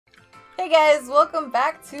Hey guys, welcome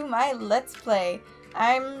back to my Let's Play.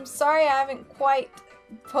 I'm sorry I haven't quite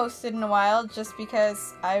posted in a while just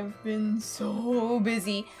because I've been so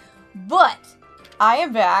busy, but I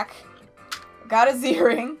am back. Got a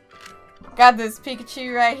Z-ring, got this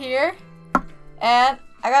Pikachu right here, and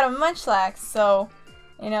I got a Munchlax, so,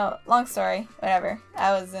 you know, long story, whatever.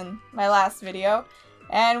 I was in my last video,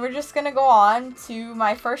 and we're just gonna go on to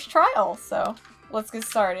my first trial, so let's get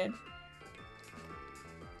started.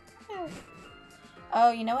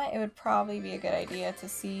 Oh, you know what? It would probably be a good idea to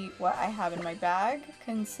see what I have in my bag,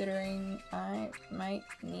 considering I might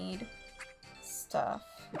need stuff.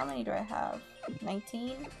 How many do I have?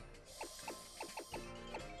 19?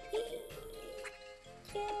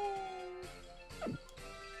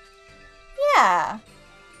 Yeah!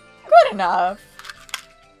 Good enough!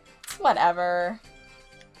 Whatever.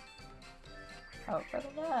 Hope for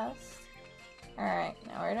the best. Alright,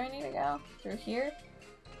 now where do I need to go? Through here?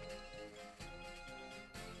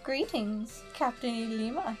 Greetings, Captain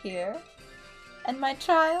Ilima here, and my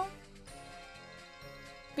trial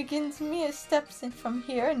begins mere steps in from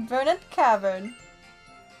here in Verdant Cavern.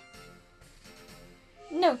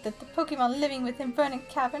 Note that the Pokemon living within Verdant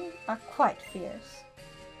Cavern are quite fierce.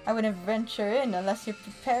 I wouldn't venture in unless you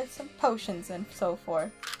prepared some potions and so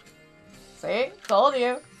forth. See? Told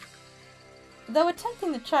you! Though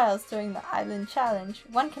attempting the trials during the Island Challenge,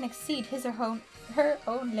 one can exceed his or her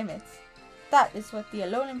own limits. That is what the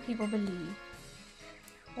Alolan people believe.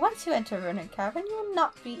 Once you enter Verdant Cavern, you will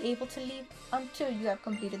not be able to leave until you have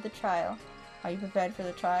completed the trial. Are you prepared for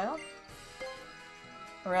the trial?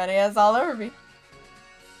 Ready as all over me.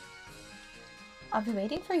 I'll be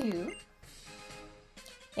waiting for you.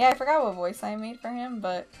 Yeah, I forgot what voice I made for him,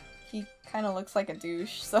 but he kind of looks like a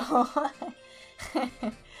douche, so...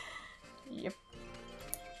 Yep.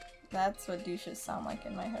 That's what douches sound like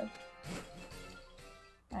in my head.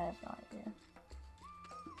 I have no idea.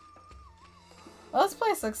 Well, this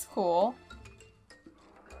place looks cool.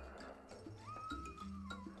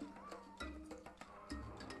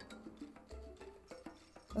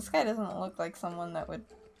 This guy doesn't look like someone that would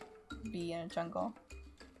be in a jungle.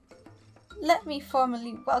 Let me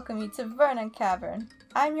formally welcome you to Verdant Cavern.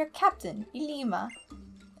 I'm your captain, Ilima.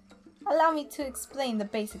 Allow me to explain the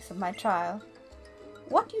basics of my trial.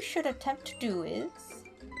 What you should attempt to do is...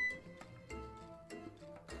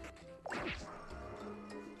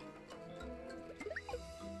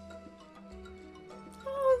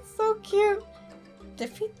 Oh, it's so cute!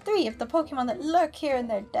 Defeat 3 of the Pokemon that lurk here in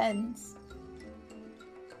their dens.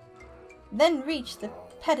 Then reach the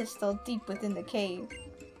pedestal deep within the cave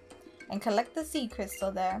and collect the Z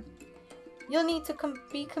crystal there. You'll need to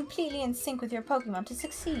be completely in sync with your Pokemon to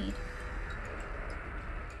succeed.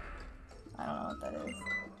 I don't know what that is.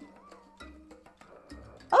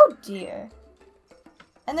 Oh dear!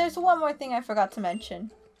 And there's one more thing I forgot to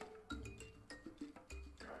mention.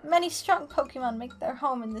 Many strong Pokemon make their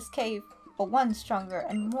home in this cave, but one stronger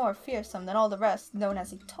and more fearsome than all the rest, known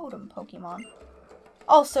as a Totem Pokemon,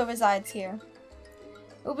 also resides here.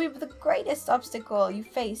 It will be the greatest obstacle you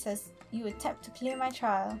face as you attempt to clear my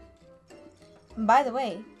trial. And by the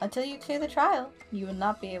way, until you clear the trial, you will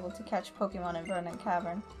not be able to catch Pokemon in Verdant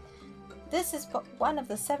Cavern. This is but one of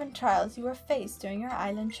the 7 trials you will face during your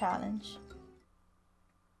Island Challenge.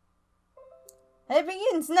 And it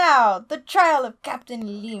begins now! The trial of Captain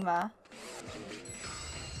Ilima.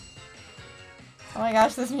 Oh my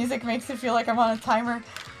gosh, this music makes it feel like I'm on a timer.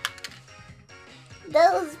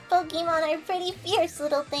 Those Pokemon are pretty fierce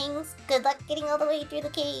little things. Good luck getting all the way through the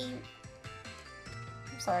cave.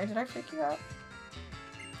 I'm sorry, did I freak you out?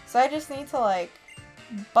 So I just need to, like,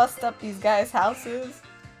 bust up these guys' houses?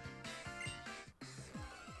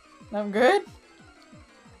 I'm good?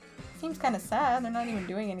 Seems kind of sad, they're not even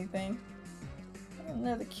doing anything. And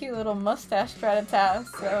they're the cute little mustache Raticade,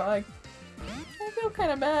 so, like, I feel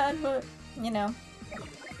kind of bad, but, you know.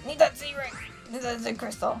 Need that Z-ring! Need that Z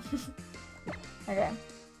crystal! Okay.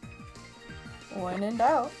 When in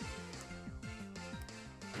doubt.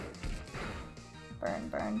 Burn,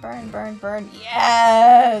 burn, burn, burn, burn.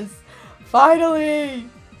 Yes! Finally!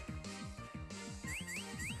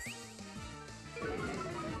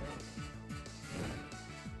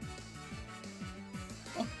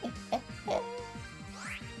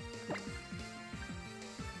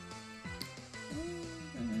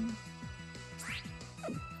 Mm-hmm.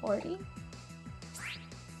 40?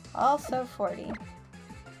 Also 40.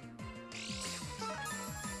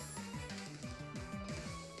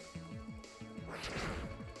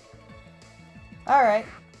 Alright.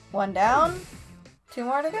 1 down. 2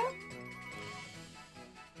 more to go?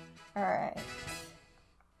 Alright.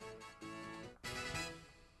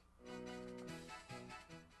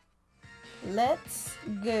 let's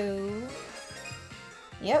go.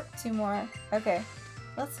 Yep, 2 more. Okay,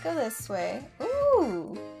 let's go this way.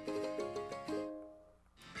 Ooh!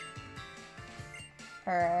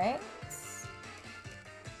 Alright.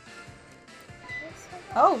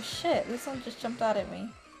 Oh shit, this one just jumped out at me.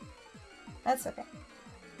 That's okay.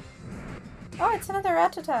 Oh, it's another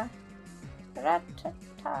Rattata.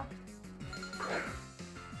 Rattata.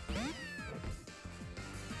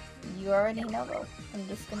 You already know though. I'm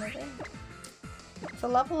just gonna win. It's a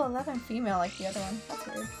level 11 female like the other one. That's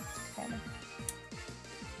weird. Kinda.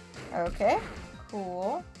 Okay.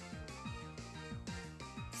 Cool.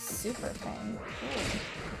 Super thing.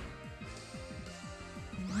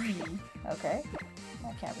 Okay.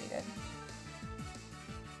 That can't be good.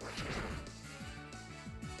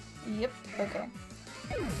 Yep, okay.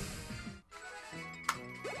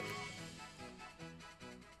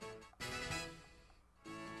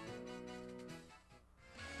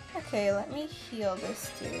 Okay, let me heal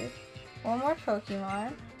this dude. One more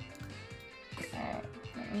Pokemon. Alright,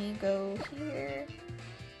 let me go here.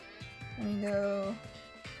 Let me go...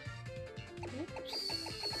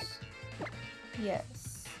 Oops.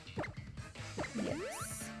 Yes.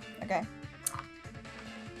 Yes. Okay.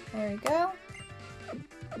 There we go.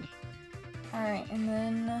 Alright, and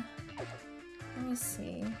then... let me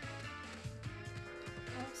see.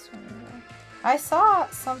 I saw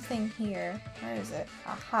something here. Where is it?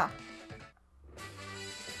 Aha.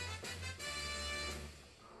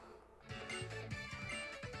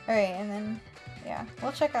 Alright, and then... yeah,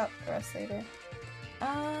 we'll check out the rest later.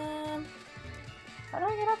 How do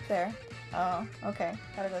I get up there? Oh, okay.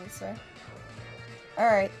 Gotta go this way.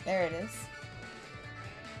 Alright, there it is.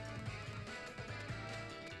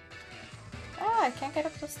 Ah, I can't get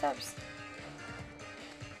up the steps.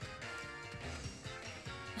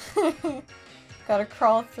 Gotta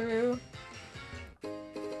crawl through.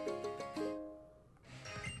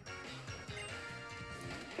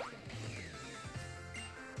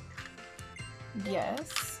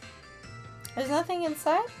 Yes. There's nothing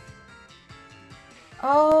inside?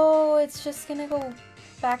 Oh, it's just gonna go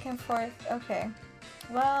back and forth. Okay.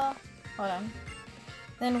 Well, hold on.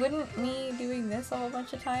 Then wouldn't me doing this a whole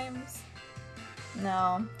bunch of times?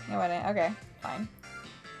 No, it wouldn't. Okay, fine.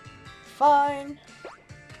 Fine.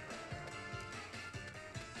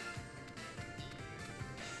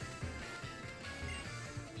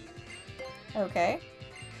 Okay.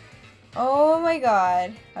 Oh my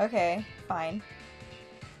god. Okay, fine.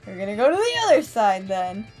 We're gonna go to the other side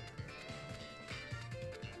then.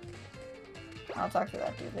 I'll talk to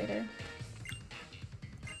that dude later.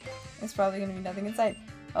 There's probably gonna be nothing inside.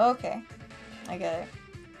 Okay. I get it.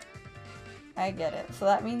 I get it. So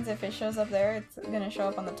that means if it shows up there, it's gonna show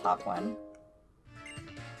up on the top one.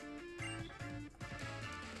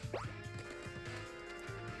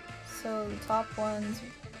 So the top one's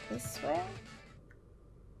this way?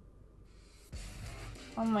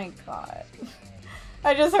 Oh my god.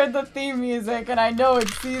 I just heard the theme music and I know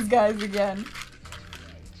it's these guys again.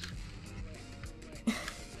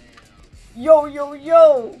 Yo, yo,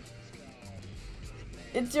 yo!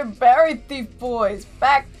 It's your berry thief boys!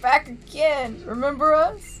 Back again! Remember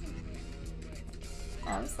us?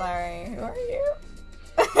 I'm sorry, who are you?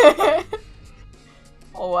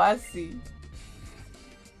 Oh, I see.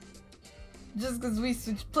 Just because we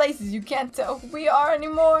switch places, you can't tell who we are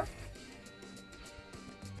anymore?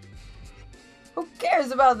 Who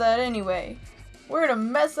cares about that anyway? We're gonna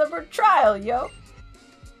mess up our trial, yo!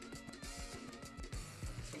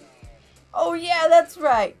 Oh yeah, that's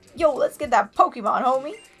right! Yo, let's get that Pokemon,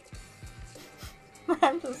 homie!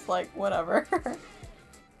 I'm just like, whatever.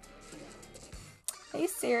 Are you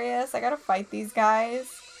serious? I gotta fight these guys?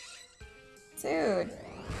 Dude.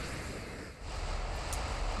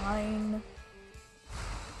 Fine.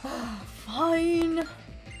 Fine.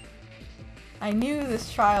 I knew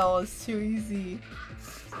this trial was too easy.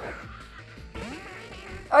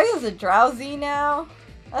 Oh, he has a Drowsy now?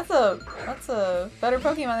 That's a better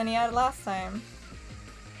Pokemon than he had last time.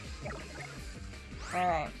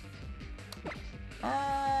 Alright.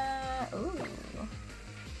 Ooh.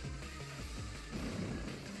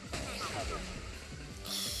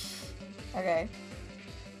 Okay.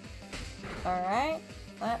 Alright.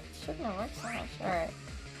 That shouldn't have worked so much. Alright.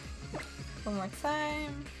 One more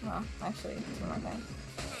time. Well, actually, 2 more times.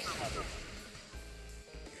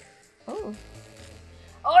 Ooh.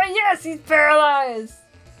 Oh yes, he's paralyzed!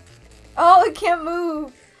 Oh, it can't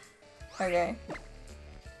move! Okay.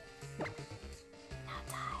 Now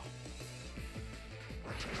die.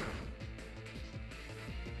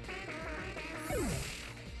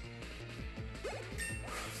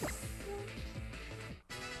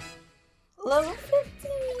 Level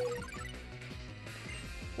 15!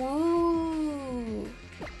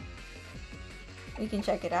 We can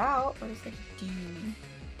check it out. What does it do?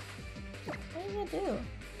 What does it do?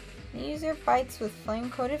 When the user bites with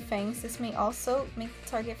flame-coated fangs, this may also make the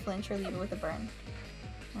target flinch or leave it with a burn.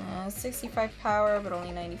 65 power, but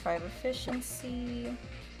only 95 efficiency.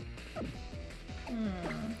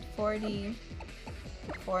 40.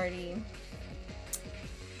 40.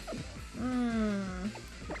 30.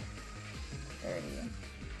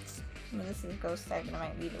 Well, this is ghost type and I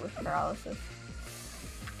might leave it with paralysis.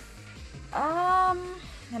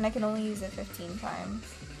 And I can only use it 15 times.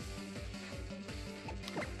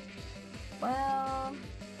 Well...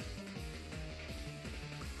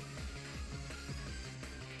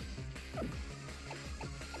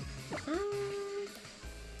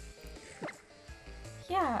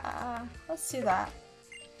 yeah, let's do that.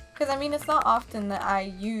 Because I mean, it's not often that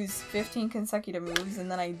I use 15 consecutive moves and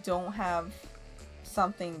then I don't have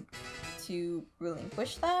something to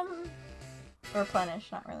relinquish them.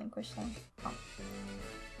 Replenish, not relinquish them. Oh.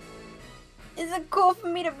 Is it cool for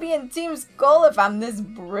me to be in Team Skull if I'm this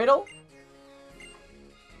brittle?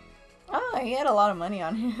 Oh, he had a lot of money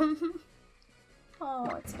on him. Oh,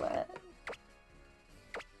 it's wet.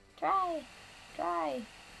 Dry, dry,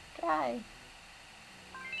 dry.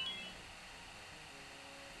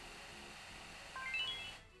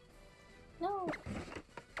 No,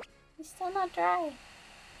 he's still not dry.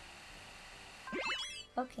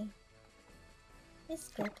 Okay, it's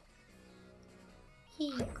good.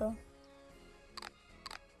 Here you go.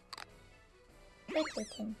 Play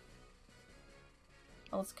with him.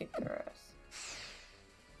 Let's kick their ass.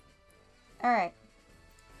 Alright.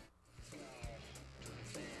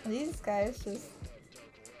 These guys just...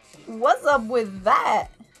 What's up with that?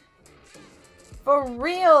 For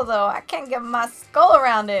real though, I can't get my skull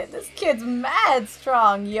around it. This kid's mad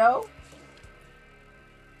strong, yo.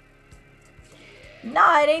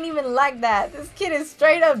 Nah, it ain't even like that. This kid is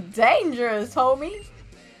straight up dangerous, homie.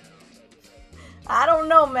 I don't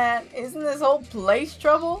know, man. Isn't this whole place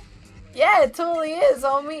trouble? Yeah, it totally is,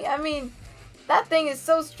 homie. I mean, that thing is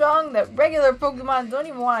so strong that regular Pokemon don't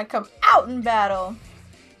even want to come out in battle.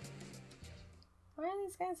 Where are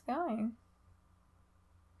these guys going?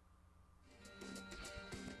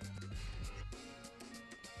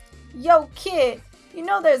 Yo, kid, you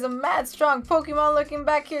know there's a mad strong Pokemon looking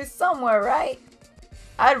back here somewhere, right?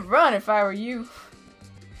 I'd run if I were you.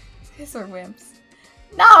 These guys are wimps.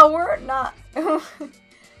 No, we're not.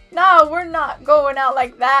 No, we're not going out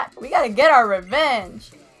like that. We gotta get our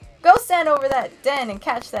revenge. Go stand over that den and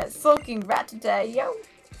catch that sulking Raticade, yo.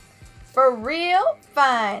 For real?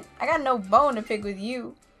 Fine. I got no bone to pick with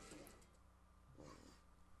you.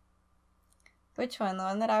 Which one? The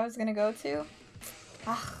one that I was gonna go to?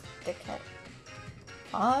 Ah, dickhead.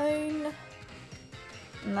 Fine.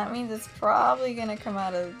 And that means it's probably gonna come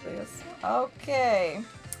out of this. Okay.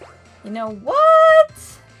 You know what?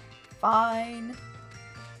 Fine.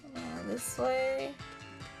 This way.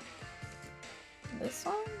 This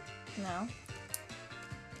one? No.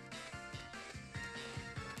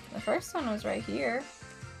 The first one was right here.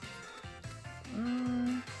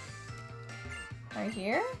 Right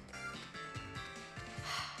here?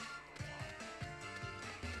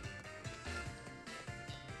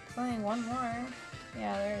 There's only one more.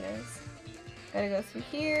 Yeah, there it is. Gotta go through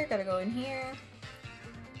here, gotta go in here.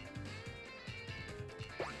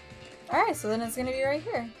 Alright, so then it's gonna be right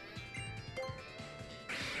here.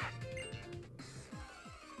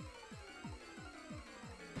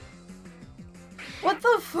 What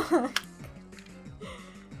the fuck?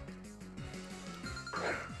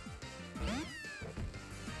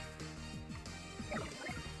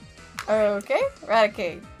 Okay,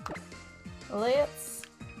 Raticade. Let's...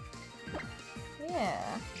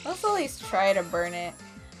 yeah. Let's at least try to burn it.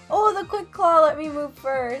 Oh, the Quick Claw let me move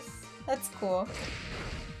first. That's cool.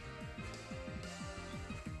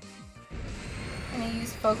 I'm gonna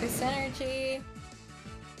use Focus Energy.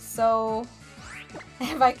 So...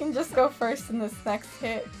 if I can just go first in this next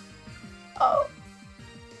hit. Oh.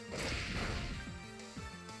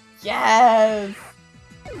 Yes!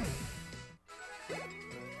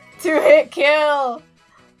 2-hit kill!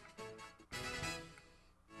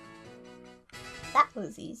 That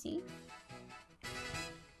was easy.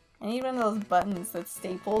 I need one of those buttons that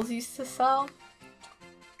Staples used to sell.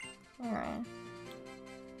 Alright.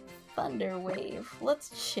 Thunder Wave.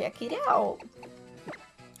 Let's check it out.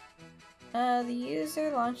 The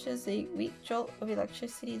user launches a weak jolt of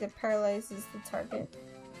electricity that paralyzes the target.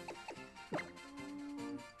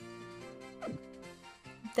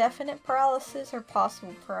 Definite paralysis or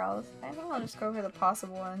possible paralysis? I think I'll just go for the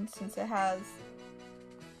possible one since it has...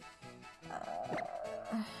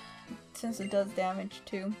 since it does damage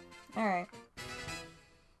too. Alright.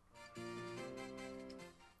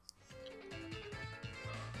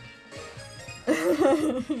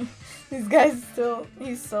 These guys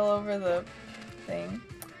he's still over the thing.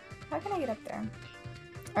 How can I get up there?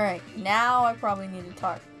 Alright, now I probably need to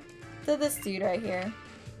talk to this dude right here.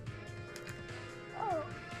 Oh.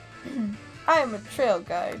 I am a trail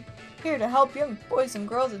guide, here to help young boys and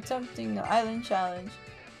girls attempting the island challenge.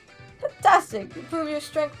 Fantastic! Improve your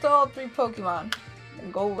strength to all 3 Pokemon.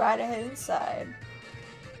 Then go right ahead inside.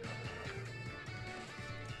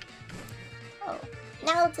 Oh.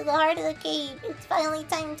 Now to the heart of the cave. It's finally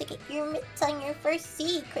time to get your mitts on your first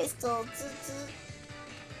sea crystal.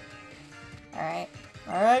 Alright.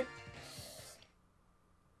 Alright.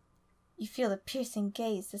 You feel the piercing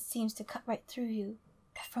gaze that seems to cut right through you.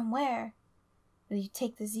 But from where? Will you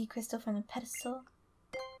take the Z crystal from the pedestal?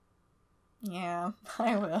 Yeah,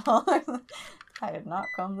 I will. I did not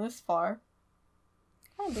come this far.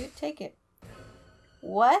 Come on, dude, take it.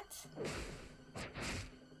 What?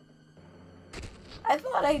 I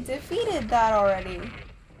thought I defeated that already.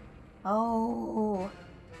 Oh,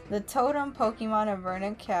 the totem Pokemon of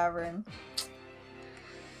Verdant Cavern.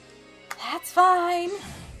 That's fine.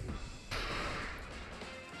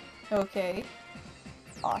 Okay.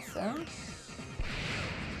 Awesome.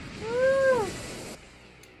 Woo!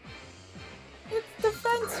 It's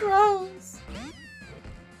Defense Rose.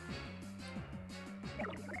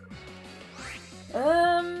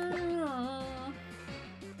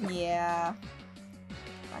 Yeah.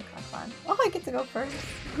 Not kind of fun. Oh, I get to go first.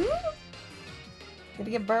 Did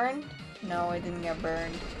it get burned? No, it didn't get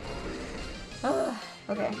burned. Ugh,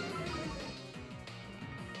 okay.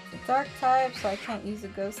 The dark type, so I can't use a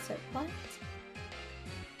ghost type. What?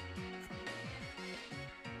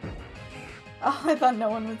 Oh, I thought no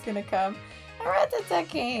one was gonna come. A Raticade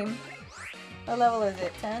came! What level is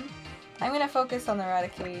it? 10? I'm gonna focus on the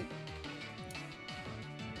Raticade.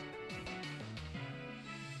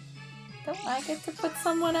 Don't I get to put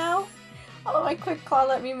someone out? Oh, my Quick Claw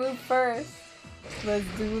let me move first. Let's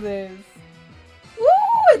do this. Woo!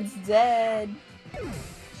 It's dead!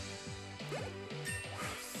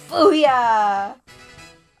 Booyah!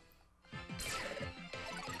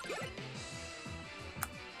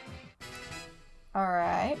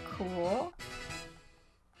 Alright, cool.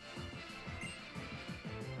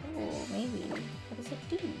 Ooh, maybe. What does it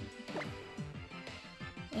do?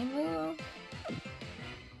 A move.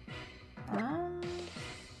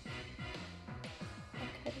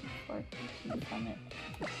 Okay, 4 PP from it.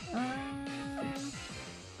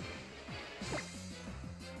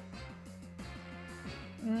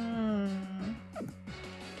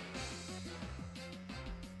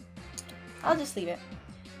 I'll just leave it.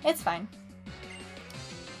 It's fine.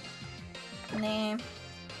 Name.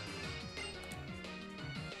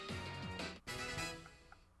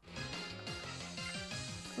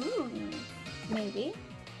 Ooh, maybe.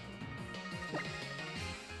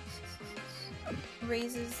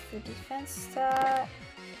 Raises the defense stat.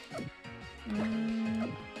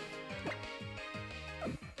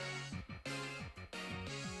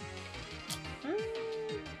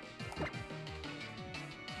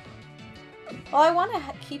 Well, I want to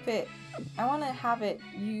keep it. I want to have it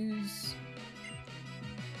use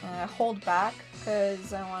hold back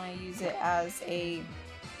because I want to use it as a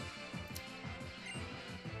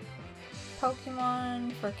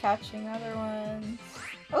Pokemon for catching other ones.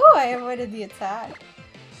 Oh, I avoided the attack.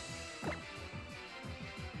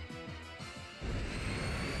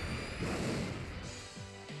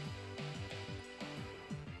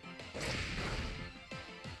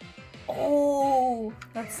 Oh,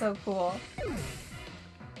 that's so cool.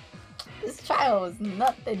 This trial was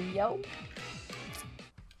nothing, yo.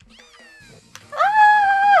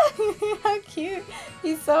 Ah! How cute.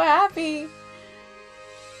 He's so happy.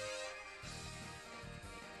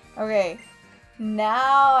 Okay.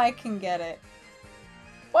 Now I can get it.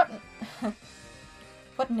 What?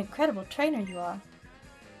 What an incredible trainer you are.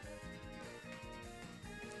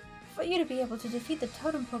 For you to be able to defeat the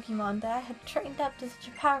totem Pokemon that I had trained up to such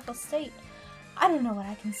a powerful state, I don't know what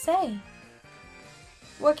I can say.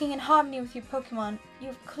 Working in harmony with your Pokemon, you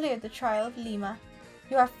have cleared the trial of Ilima.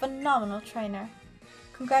 You are a phenomenal trainer.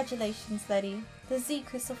 Congratulations, Lety. The Z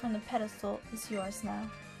crystal from the pedestal is yours now.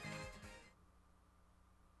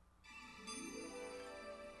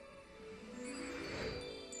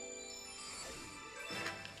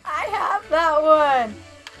 I have that one!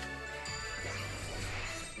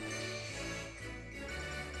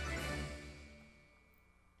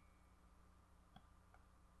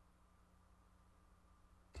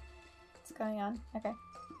 What's going on? Okay.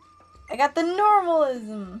 I got the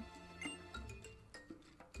normalism!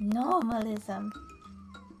 Normalism.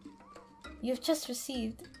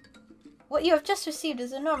 What you have just received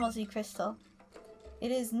is a normal Z crystal.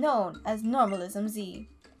 It is known as Normalism Z.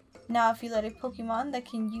 Now if you let a Pokemon that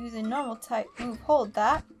can use a normal type move hold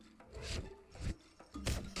that,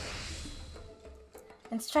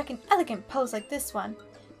 and strike an elegant pose like this one,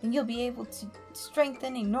 then you'll be able to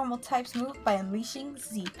strengthen a normal type's move by unleashing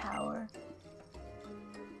Z power.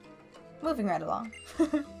 Moving right along.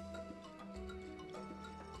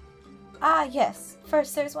 Ah yes,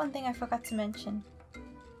 first there's one thing I forgot to mention.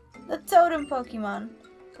 The Totem Pokemon.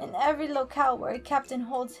 In every locale where a captain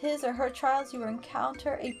holds his or her trials, you will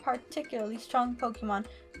encounter a particularly strong Pokemon,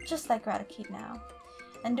 just like Raticade now.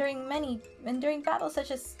 And during battles such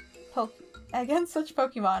as against such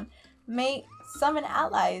Pokemon, may summon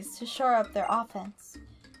allies to shore up their offense.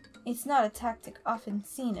 It's not a tactic often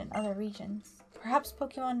seen in other regions. Perhaps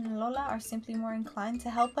Pokemon in Alola are simply more inclined to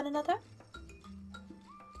help one another?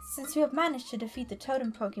 Since you have managed to defeat the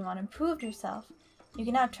Totem Pokemon and proved yourself, you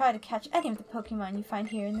can now try to catch any of the Pokemon you find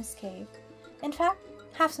here in this cave. In fact,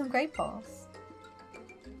 have some great balls.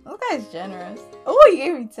 This guy's generous. Oh, he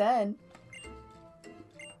gave me 10.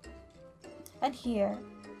 And here,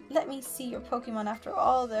 let me see your Pokemon after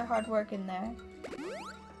all their hard work in there.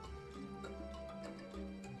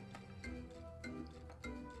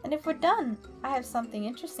 And if we're done, I have something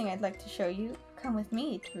interesting I'd like to show you. Come with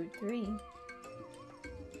me to Route 3.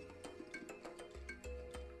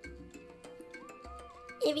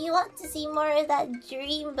 If you want to see more of that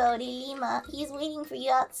dreamboat, Ilima, he's waiting for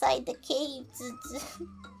you outside the cave.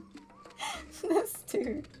 This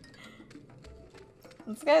dude.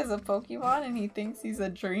 This guy's a Pokemon and he thinks he's a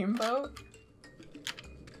dreamboat.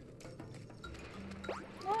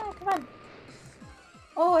 Ah, come on.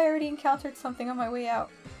 Oh, I already encountered something on my way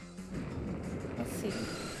out. Let's see.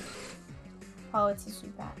 Oh, it's a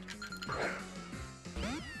Zubat.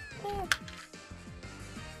 Yeah.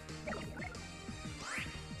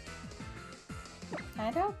 I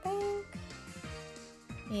don't think...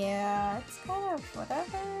 Yeah, it's kind of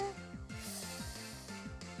whatever.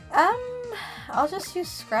 I'll just use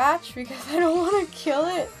Scratch because I don't want to kill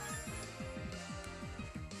it.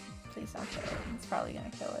 Please don't kill it. It's probably gonna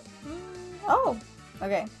kill it. Oh!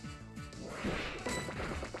 Okay.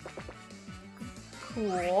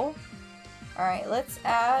 Cool. Alright, let's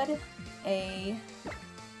add a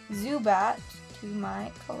Zubat to my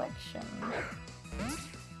collection.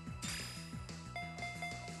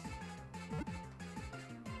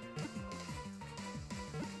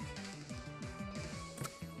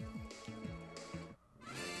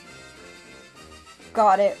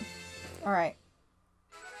 Got it. Alright.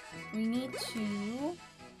 We need to...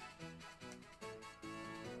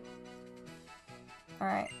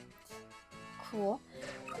 Alright. Cool.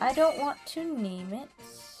 I don't want to name it.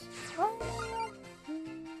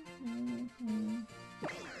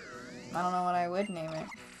 I don't know what I would name it.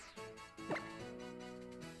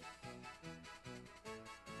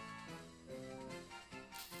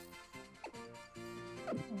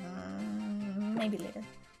 Maybe later.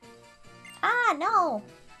 Ah, no!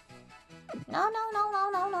 No, no, no, no,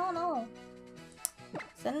 no, no, no.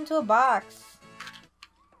 Send him to a box.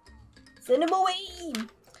 Send him away!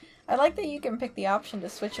 I like that you can pick the option to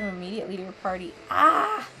switch him immediately to your party.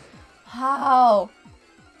 Ah! How?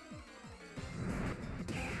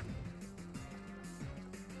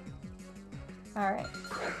 Alright.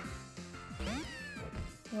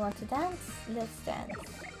 You want to dance? Let's dance.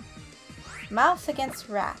 Mouse against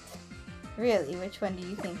rat. Really, which one do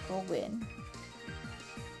you think will win?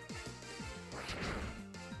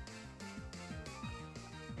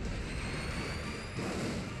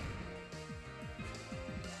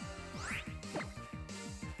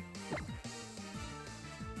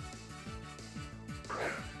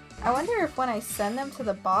 I wonder if when I send them to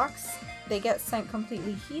the box, they get sent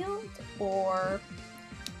completely healed, or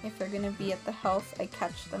if they're gonna be at the health I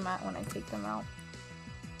catch them at when I take them out.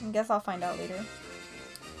 I guess I'll find out later.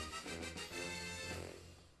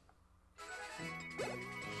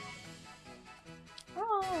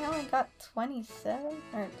 Oh, I only got 27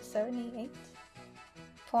 or 78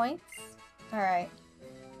 points. Alright.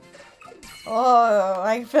 Oh,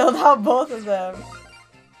 I filled out both of them.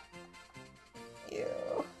 Ew.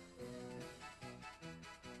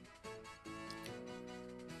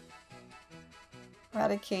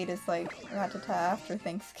 Raticade is like Rattata after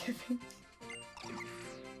Thanksgiving.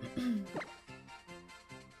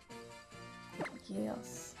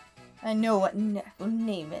 Yes. I know what we'll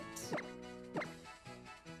name it.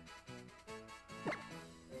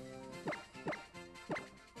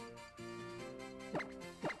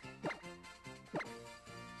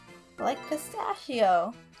 Like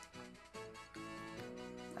pistachio.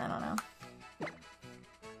 I don't know.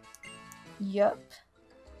 Yup.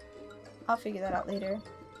 I'll figure that out later.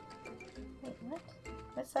 Wait, what?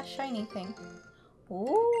 What's that shiny thing?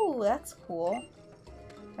 Ooh, that's cool.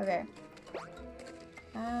 Okay.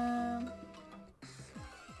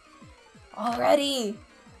 Already!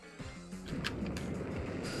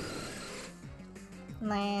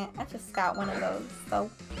 Nah, I just got one of those, so,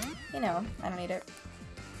 you know, I don't need it.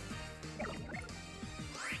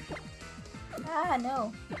 Ah,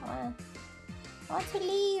 no. I want to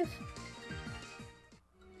leave.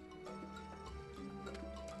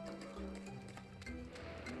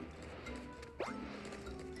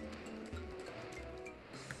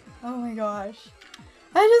 Oh my gosh.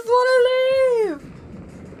 I just want to leave!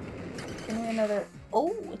 Give me another...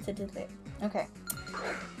 Oh, it's a diddly. Okay.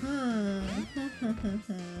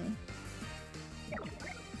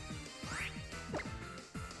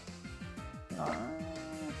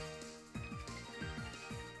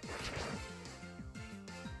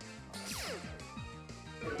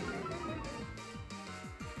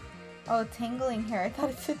 Oh, tingling hair. I thought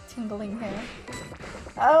it said tingling hair.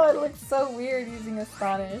 Oh, it looks so weird using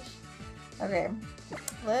Astonish. Okay,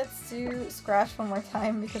 let's do Scratch one more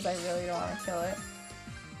time because I really don't want to kill it.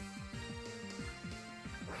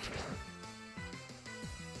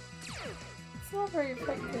 It's not very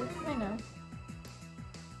effective, I know.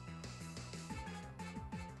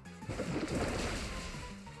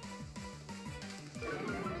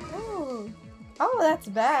 Ooh. Oh, that's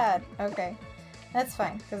bad. Okay. That's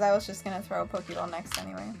fine, because I was just gonna throw a Pokeball next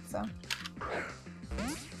anyway, so.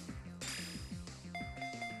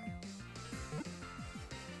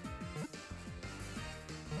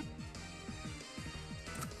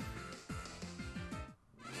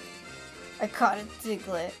 I caught a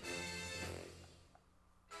Diglett.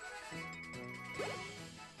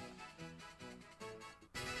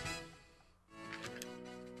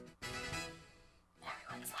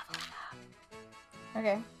 Everyone's leveling up.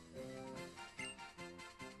 Okay.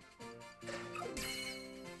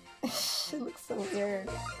 It looks so weird.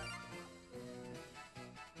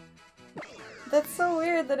 That's so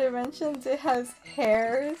weird that it mentions it has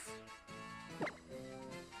hairs.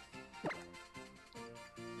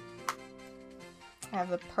 I have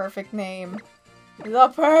the perfect name. The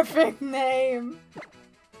perfect name!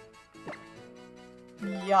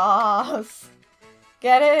 Yas!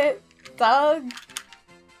 Get it? Doug!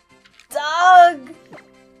 Doug!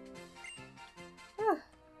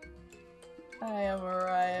 I am a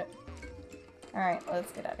riot. Alright,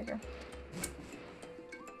 let's get out of here.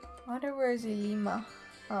 I wonder where's Ilima?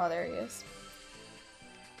 Oh, there he is.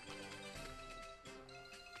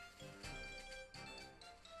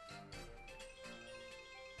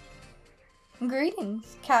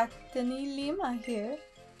 Greetings, Captain Ilima here.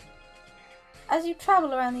 As you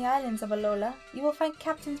travel around the islands of Alola, you will find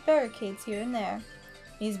Captain's barricades here and there.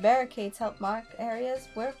 These barricades help mark areas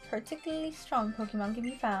where particularly strong Pokemon can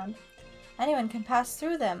be found. Anyone can pass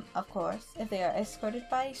through them, of course, if they are escorted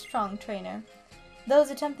by a strong trainer.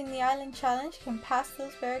 Those attempting the island challenge can pass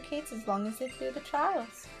those barricades as long as they clear the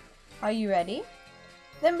trials. Are you ready?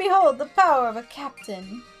 Then behold the power of a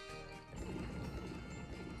captain!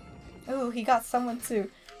 Ooh, he got someone to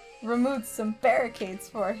remove some barricades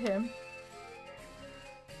for him.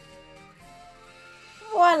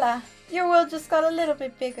 Voila! Your world just got a little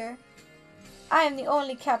bit bigger. I am the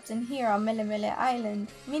only captain here on Melemele Island,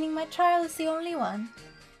 meaning my trial is the only one.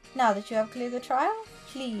 Now that you have cleared the trial,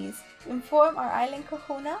 please inform our island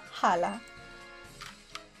kahuna, Hala.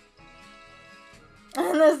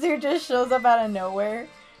 And this dude just shows up out of nowhere.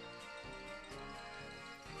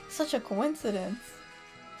 Such a coincidence.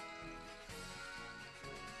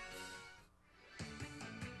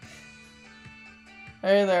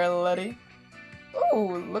 Hey there, Lety.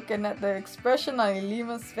 Ooh, looking at the expression on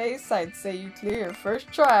Ilima's face, I'd say you clear your first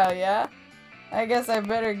trial, yeah? I guess I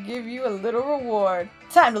better give you a little reward.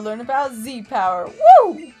 Time to learn about Z-Power.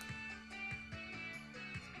 Woo! It's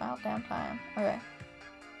about damn time. Okay.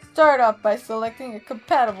 Start off by selecting a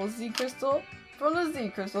compatible Z-Crystal from the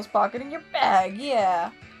Z-Crystals pocket in your bag, yeah.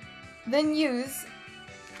 Then use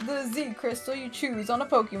the Z-Crystal you choose on a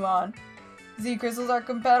Pokemon. Z-Crystals are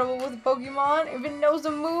compatible with a Pokemon if it knows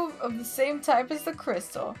a move of the same type as the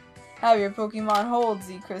crystal. Have your Pokemon hold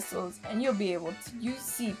Z-Crystals and you'll be able to use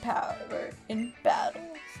Z-Power in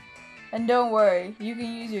battles. And don't worry, you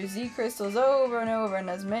can use your Z-Crystals over and over in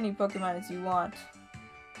as many Pokemon as you want.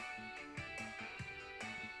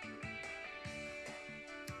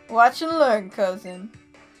 Watch and learn, cousin.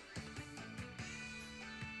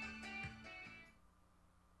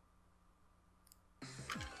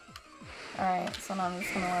 Alright, so now I'm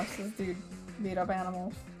just gonna watch this dude beat up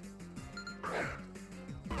animals.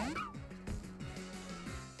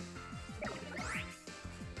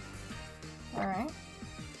 Alright.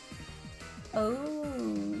 Oh.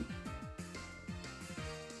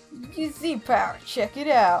 use Z-Power. Check it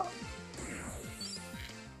out.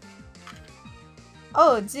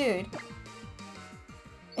 Oh, dude.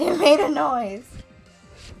 It made a noise.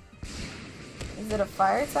 Is it a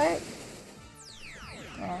fire type?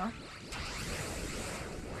 Yeah.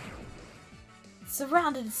 It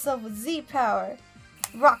surrounded itself with Z-Power.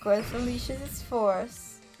 Rockrush unleashes its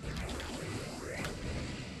force.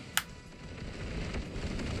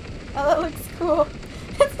 Oh, that looks cool.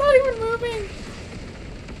 It's not even moving.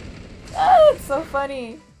 Ah, it's so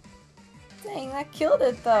funny. Dang, that killed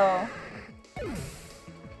it though.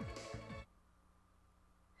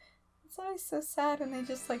 It's always so sad when they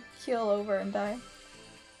just like keel over and die.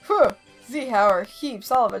 Whew! Z-Power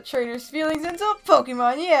heaps all of a traitor's feelings into a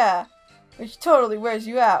Pokemon, yeah! Which totally wears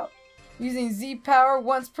you out. Using Z-Power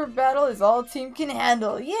once per battle is all a team can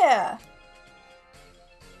handle, yeah!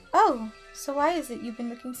 Oh, so why is it you've been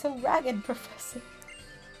looking so ragged, Professor?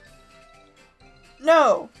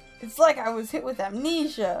 No! It's like I was hit with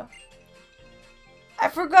amnesia. I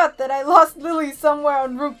forgot that I lost Lillie somewhere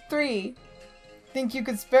on Route 3. Think you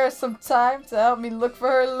could spare some time to help me look for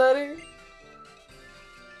her, Lety?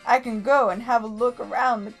 I can go and have a look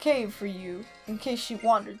around the cave for you, in case she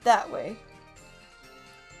wandered that way.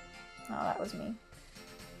 Oh, that was me.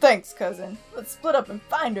 Thanks, cousin. Let's split up and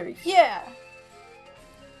find her, yeah!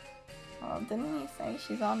 Well, didn't he say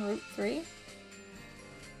she's on Route 3?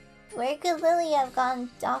 Where could Lillie have gone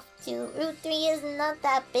off to? Route 3 is not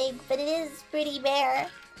that big, but it is pretty bare.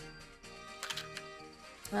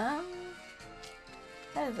 That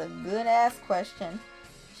is a good-ass question.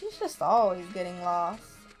 She's just always getting lost.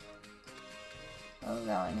 What's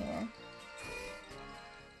going here?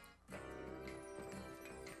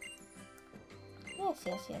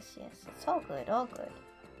 Yes. It's all good, all good.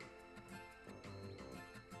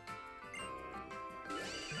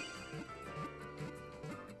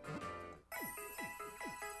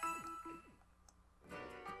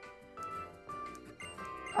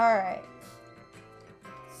 Alright.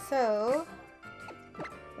 So,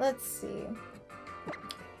 let's see.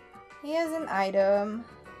 He has an item.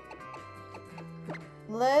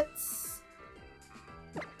 Let's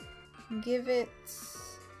give it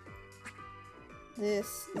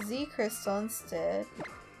this Z crystal instead.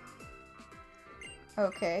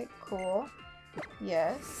 Okay, cool.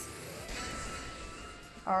 Yes.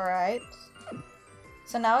 Alright.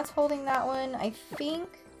 So now it's holding that one. I think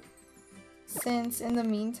since in the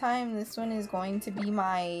meantime this one is going to be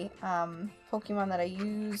my Pokemon that I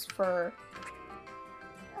use for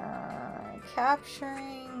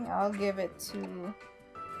capturing, I'll give it to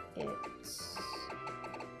it.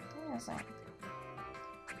 Where is it?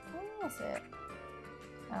 Where is it?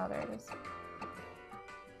 Oh, there it is.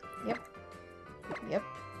 Yep.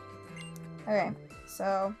 Okay,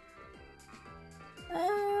 so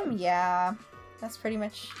yeah, that's pretty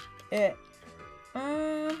much it.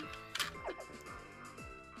 Let's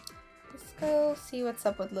go see what's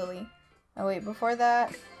up with Lillie. Oh wait, before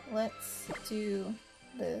that, let's do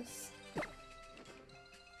this.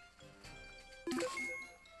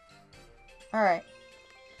 Alright.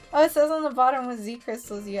 Oh, it says on the bottom what Z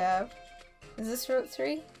crystals you have. Is this Route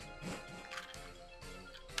 3?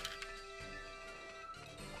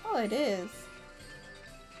 Oh, it is.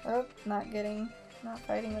 Oh, not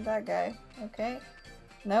fighting with that guy. Okay.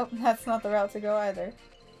 Nope, that's not the route to go either.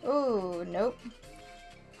 Ooh, nope.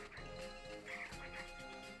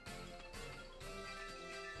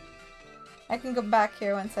 I can go back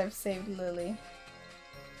here once I've saved Lillie.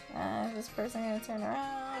 Is this person gonna turn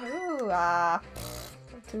around? Ooh,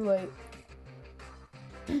 too late.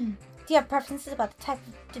 Do you have preferences about the type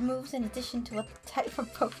of moves in addition to what the type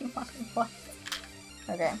of Pokemon was?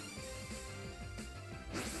 Okay.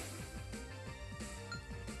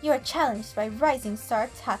 You are challenged by Rising Star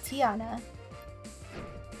Tatiana.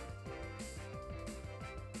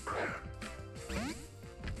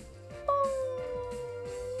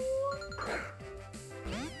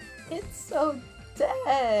 It's so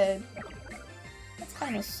dead. That's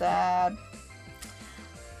kind of sad.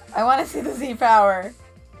 I want to see the Z power.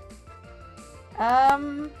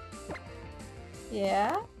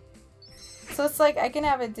 Yeah. So it's like I can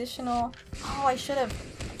have additional. Oh, I should have.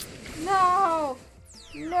 No!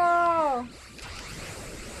 No!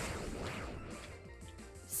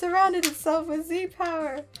 Surrounded itself with Z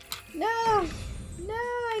power. No! No!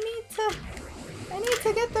 I need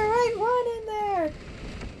to get the right one in there.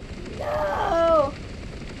 No!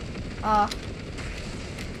 Ah.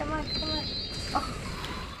 Come on.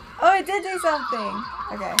 Oh, it did do something.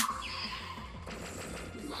 Okay.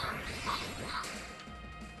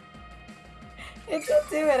 It did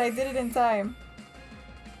do it. I did it in time.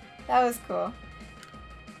 That was cool.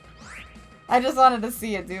 I just wanted to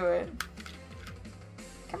see it do it.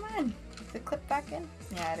 Come on. Is it clipped back in?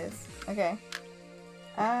 Yeah, it is. Okay.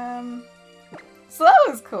 So that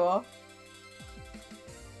was cool.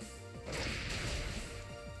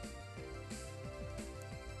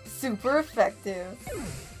 Super effective.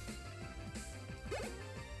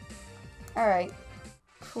 Alright.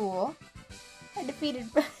 Cool. I defeated...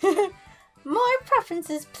 More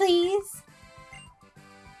preferences, please!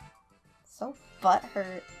 So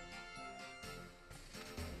butthurt.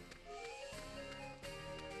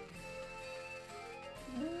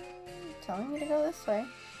 Telling me to go this way.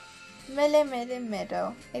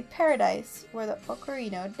 Meadow, a paradise where the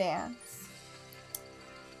ocarina dance.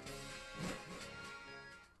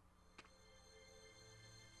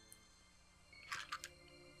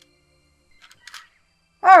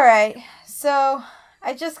 Alright, so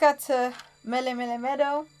I just got to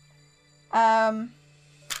Meadow.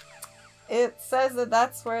 It says that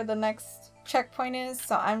that's where the next checkpoint is,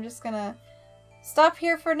 so I'm just gonna stop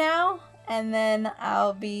here for now, and then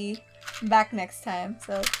I'll be back next time.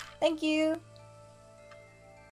 So, thank you!